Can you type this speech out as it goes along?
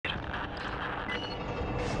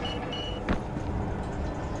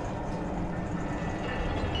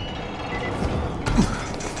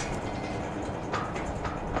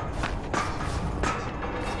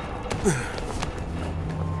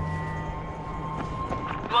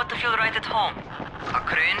You ought to feel right at home. A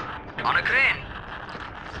crane on a crane.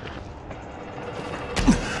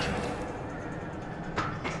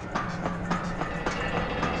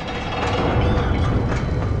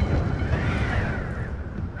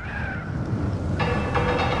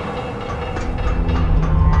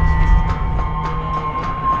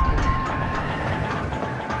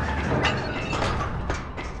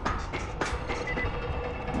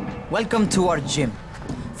 Welcome to our gym.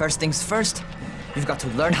 First things first, you've got to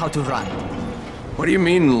learn how to run. What do you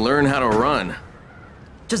mean, learn how to run?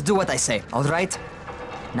 Just do what I say, all right?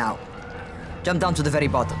 Now, jump down to the very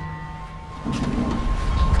bottom.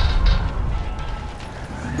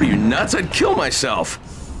 Are you nuts? I'd kill myself.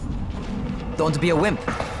 Don't be a wimp.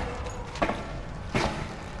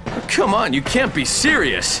 Come on, you can't be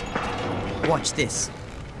serious. Watch this.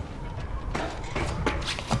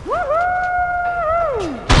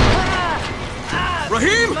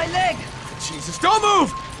 Rahim! My leg! Jesus, don't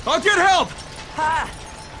move! I'll get help! Ha!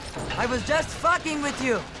 I was just fucking with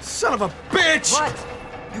you. Son of a bitch! What?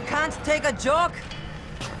 You can't take a joke?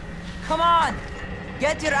 Come on!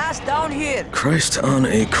 Get your ass down here! Christ on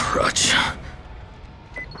a crutch.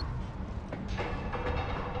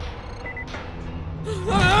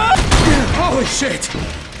 Holy shit!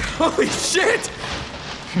 Holy shit!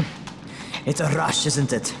 It's a rush,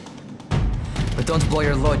 isn't it? But don't blow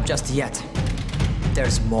your load just yet.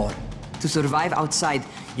 There's more. To survive outside,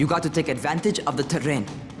 you got to take advantage of the terrain.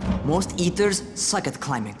 Most eaters suck at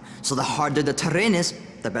climbing, so the harder the terrain is,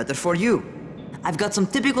 the better for you. I've got some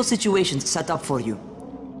typical situations set up for you.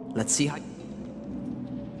 Let's see how...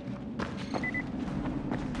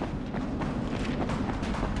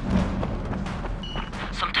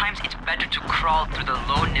 Sometimes it's better to crawl through the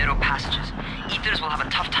low, narrow passages. Eaters will have a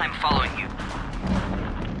tough time following you.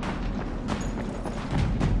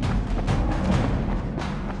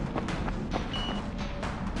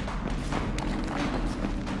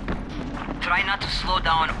 Try not to slow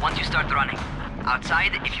down once you start running.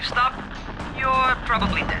 Outside, if you stop, you're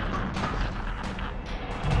probably dead.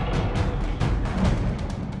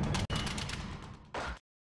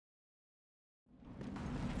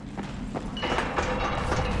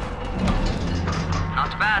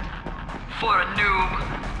 Not bad for a noob.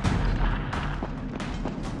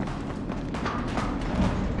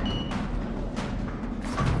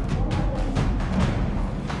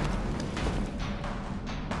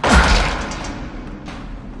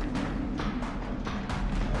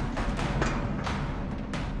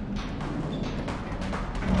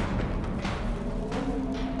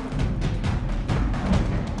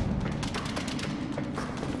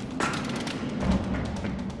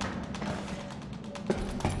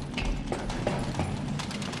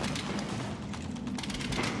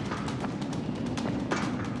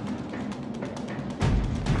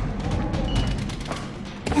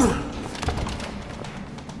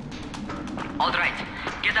 Alright,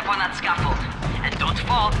 get up on that scaffold. And don't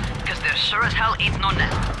fall, because there sure as hell ain't no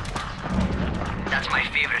net. That's my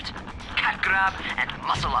favorite. Cat grab and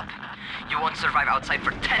muscle up. You won't survive outside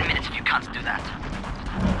for 10 minutes if you can't do that.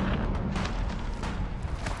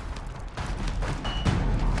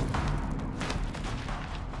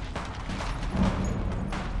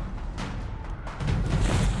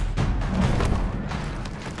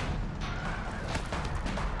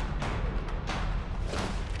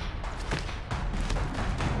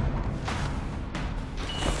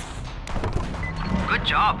 Good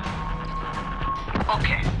job.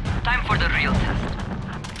 Okay, time for the real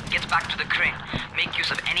test. Get back to the crane. Make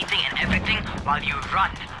use of anything and everything while you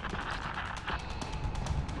run.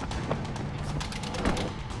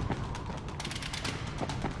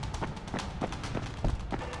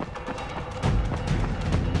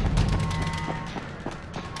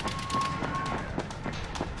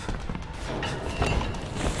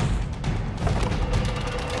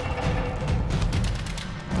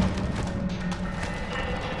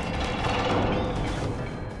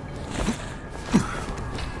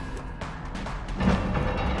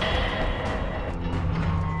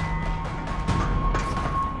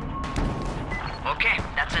 Okay,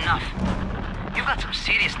 that's enough. You've got some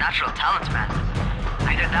serious natural talent, man.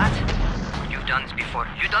 Either that, or you've done this before.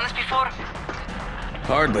 You done this before?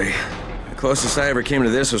 Hardly. The closest I ever came to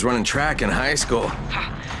this was running track in high school.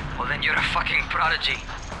 Well, then you're a fucking prodigy.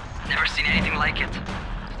 Never seen anything like it.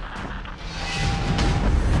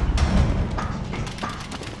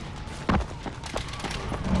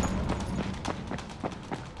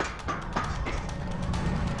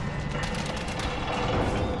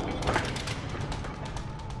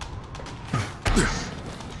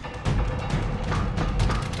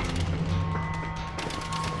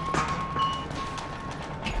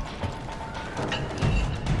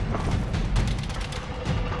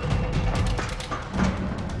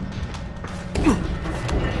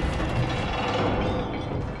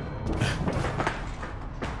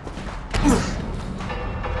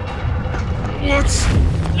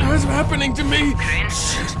 What's happening to me? Crane?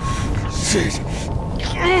 Shit.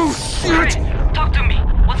 Oh, shit! Crane, talk to me.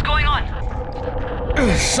 What's going on?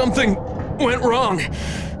 Something went wrong.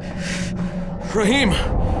 Rahim,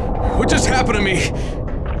 what just happened to me?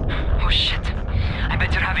 Oh shit. I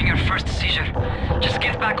bet you're having your first seizure. Just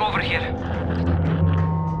get back over here.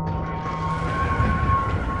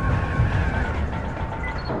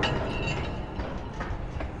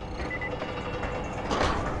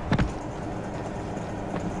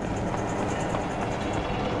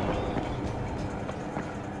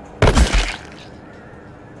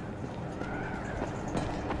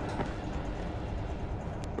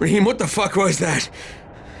 Rahim, what the fuck was that?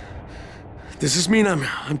 Does this mean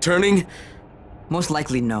I'm turning? Most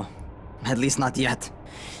likely no. At least not yet.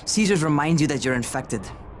 Seizures remind you that you're infected.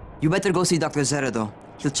 You better go see Dr. Zera though.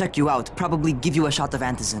 He'll check you out, probably give you a shot of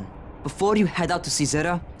antizin. Before you head out to see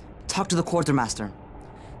Zera, talk to the quartermaster.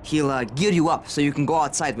 He'll gear you up so you can go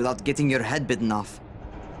outside without getting your head bitten off.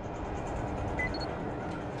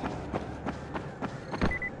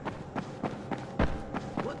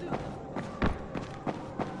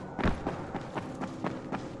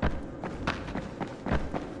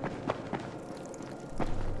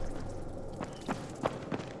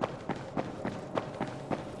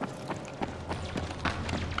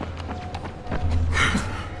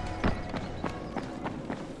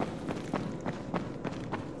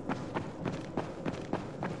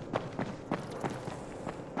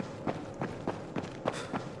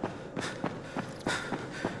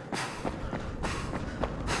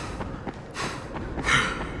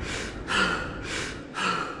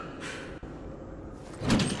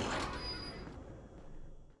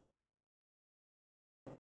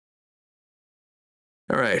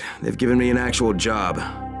 All right, they've given me an actual job.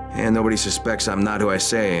 And nobody suspects I'm not who I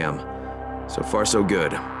say I am. So far, so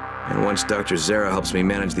good. And once Dr. Zera helps me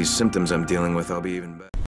manage these symptoms I'm dealing with, I'll be even better.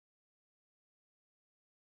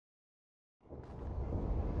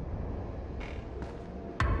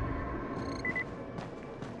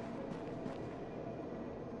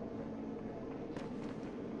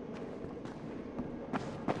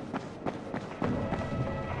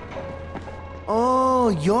 Oh,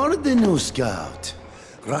 you're the new scout.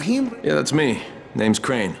 Rahim? Yeah, that's me. Name's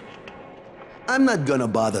Crane. I'm not gonna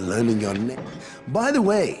bother learning your name. By the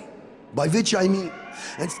way, by which I mean,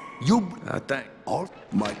 it's you Thank. are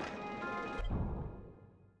my...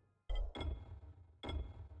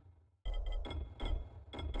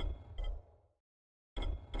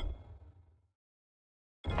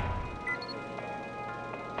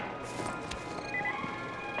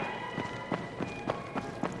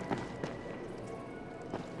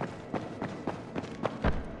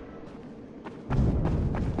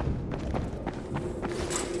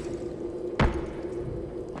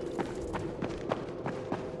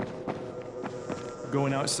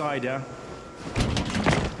 Going outside, huh?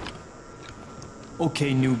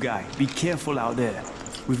 Okay, new guy. Be careful out there.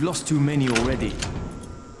 We've lost too many already.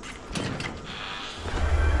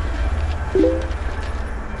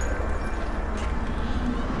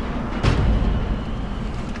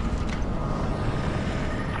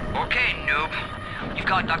 Okay, noob. You've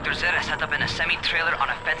got Dr. Zera set up in a semi-trailer on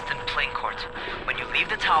a fenced-in playing court. When you leave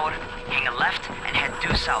the tower, hang a left and head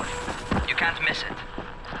due south. You can't miss it.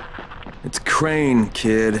 It's Crane,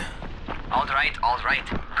 kid. All right.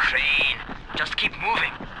 Crane. Just keep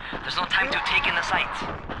moving. There's no time to take in the sights.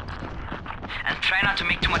 And try not to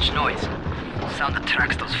make too much noise. Sound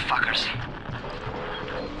attracts those fuckers.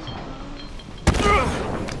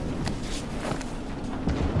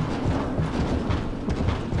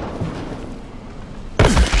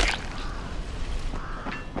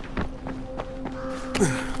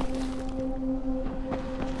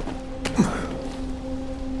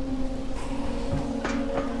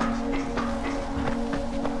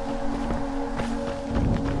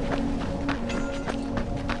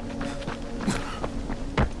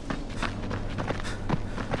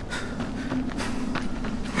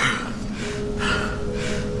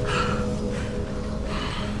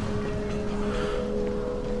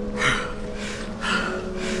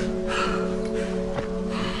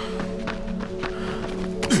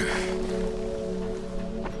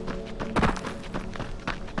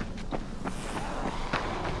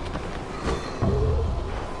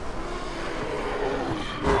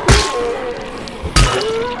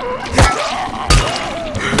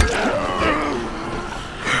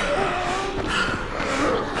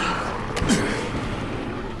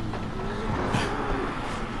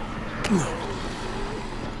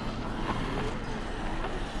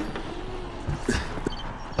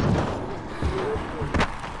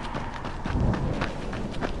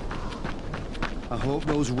 I hope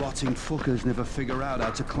those those rotting fuckers never figure out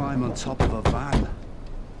how to climb on top of a van.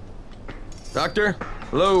 Doctor?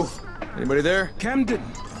 Hello? Anybody there? Camden,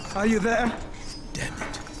 are you there? Damn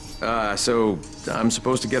it. So I'm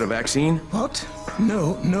supposed to get a vaccine? What?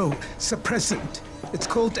 No, suppressant. It's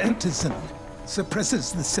called antizin.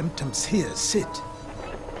 Suppresses the symptoms. Here, sit.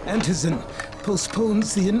 Antizin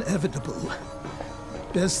postpones the inevitable.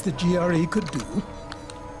 Best the GRE could do.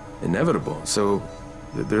 Inevitable? So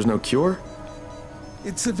there's no cure?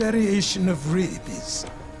 It's a variation of rabies.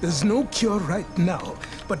 There's no cure right now,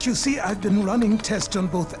 but you see, I've been running tests on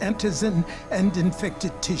both antizin and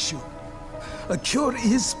infected tissue. A cure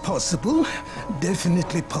is possible,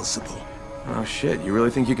 definitely possible. Oh shit, you really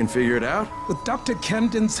think you can figure it out? With Dr.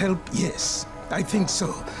 Camden's help, yes, I think so.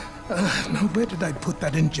 Now where did I put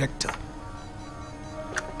that injector?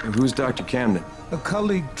 Who's Dr. Camden? A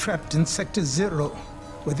colleague trapped in Sector 0,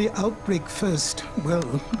 where the outbreak first,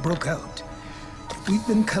 well, broke out. We've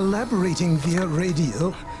been collaborating via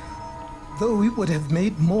radio, though we would have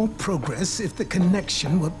made more progress if the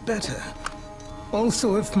connection were better.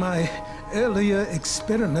 Also, if my earlier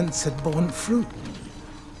experiments had borne fruit.